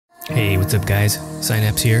Hey, what's up guys?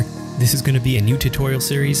 Psynaps here. This is going to be a new tutorial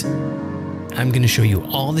series. I'm going to show you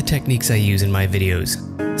all the techniques I use in my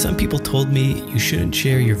videos. Some people told me you shouldn't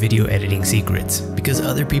share your video editing secrets because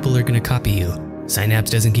other people are going to copy you.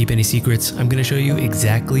 Psynaps doesn't keep any secrets. I'm going to show you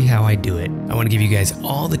exactly how I do it. I want to give you guys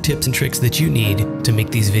all the tips and tricks that you need to make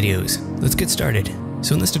these videos. Let's get started.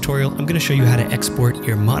 So in this tutorial, I'm going to show you how to export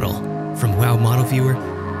your model from WoW Model Viewer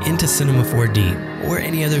into Cinema 4D or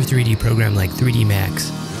any other 3D program like 3D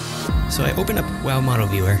Max. So I open up WoW Model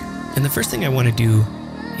Viewer, and the first thing I want to do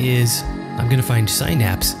is I'm going to find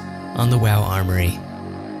Psynaps on the WoW Armory.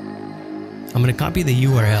 I'm going to copy the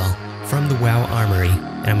URL from the WoW Armory,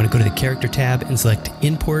 and I'm going to go to the Character tab and select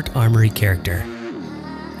Import Armory Character.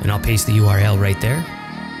 And I'll paste the URL right there.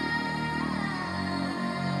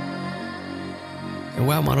 The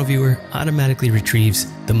WoW Model Viewer automatically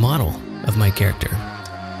retrieves the model of my character.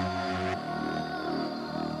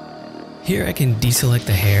 Here I can deselect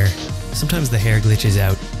the hair. Sometimes the hair glitches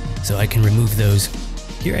out, so I can remove those.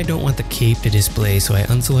 Here I don't want the cape to display, so I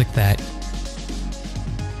unselect that.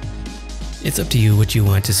 It's up to you what you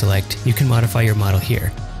want to select. You can modify your model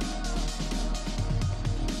here.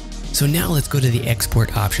 So now let's go to the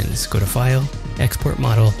export options. Go to File, Export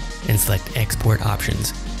Model, and select Export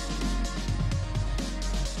Options.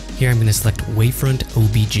 Here I'm going to select Wavefront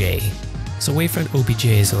OBJ. So Wavefront OBJ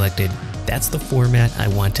is selected. That's the format I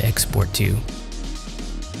want to export to.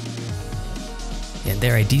 And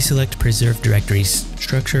there I deselect Preserve Directory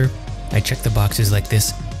Structure. I check the boxes like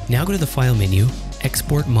this. Now go to the File menu,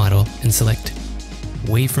 Export Model, and select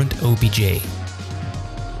Wavefront OBJ.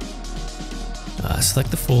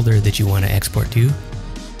 Select the folder that you want to export to.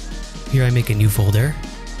 Here I make a new folder.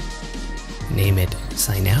 Name it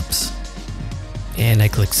Psynaps. And I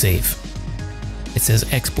click Save. It says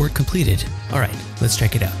Export Completed. Alright, let's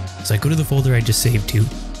check it out. So I go to the folder I just saved to.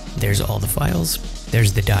 There's all the files.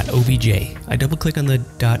 There's the .obj. I double click on the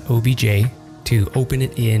 .obj to open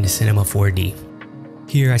it in Cinema 4D.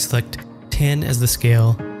 Here I select 10 as the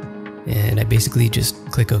scale, and I basically just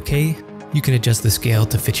click OK. You can adjust the scale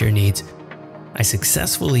to fit your needs. I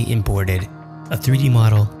successfully imported a 3D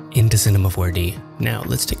model into Cinema 4D. Now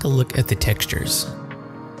let's take a look at the textures.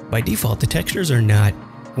 By default, the textures are not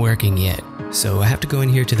working yet. So I have to go in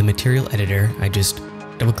here to the material editor. I just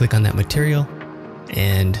double click on that material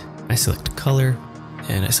and I select color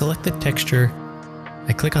and I select the texture.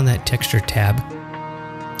 I click on that texture tab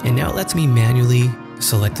and now it lets me manually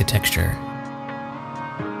select the texture.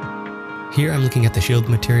 Here I'm looking at the shield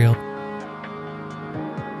material.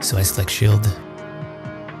 So I select shield.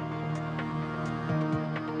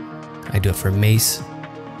 I do it for mace.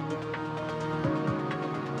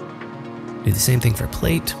 Do the same thing for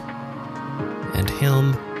plate and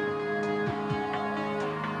helm.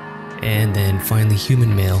 And then finally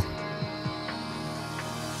human male.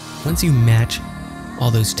 Once you match all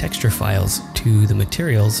those texture files to the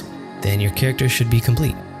materials, then your character should be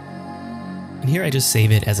complete. And here I just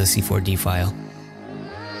save it as a C4D file.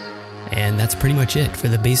 And that's pretty much it for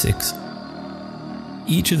the basics.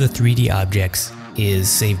 Each of the 3D objects is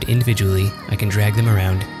saved individually. I can drag them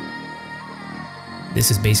around. This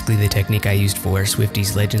is basically the technique I used for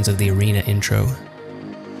Swifty's Legends of the Arena intro.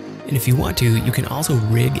 And if you want to, you can also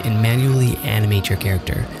rig and manually animate your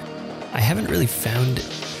character. I haven't really found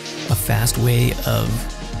a fast way of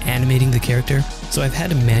animating the character, so I've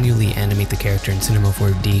had to manually animate the character in Cinema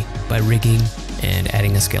 4D by rigging and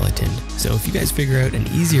adding a skeleton. So if you guys figure out an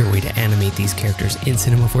easier way to animate these characters in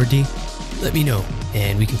Cinema 4D, let me know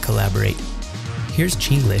and we can collaborate. Here's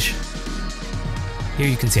Chinglish. Here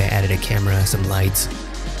you can see I added a camera, some lights.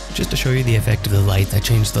 Just to show you the effect of the light, I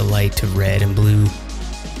changed the light to red and blue.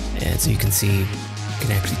 And so you can see, you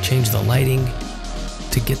can actually change the lighting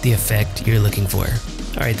to get the effect you're looking for.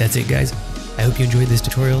 Alright, that's it guys. I hope you enjoyed this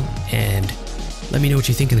tutorial and let me know what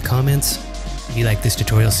you think in the comments. If you like this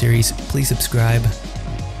tutorial series, please subscribe.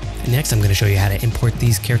 Next I'm going to show you how to import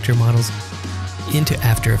these character models into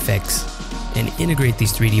After Effects and integrate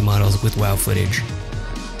these 3D models with WoW footage.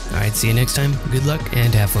 Alright, see you next time. Good luck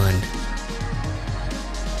and have fun.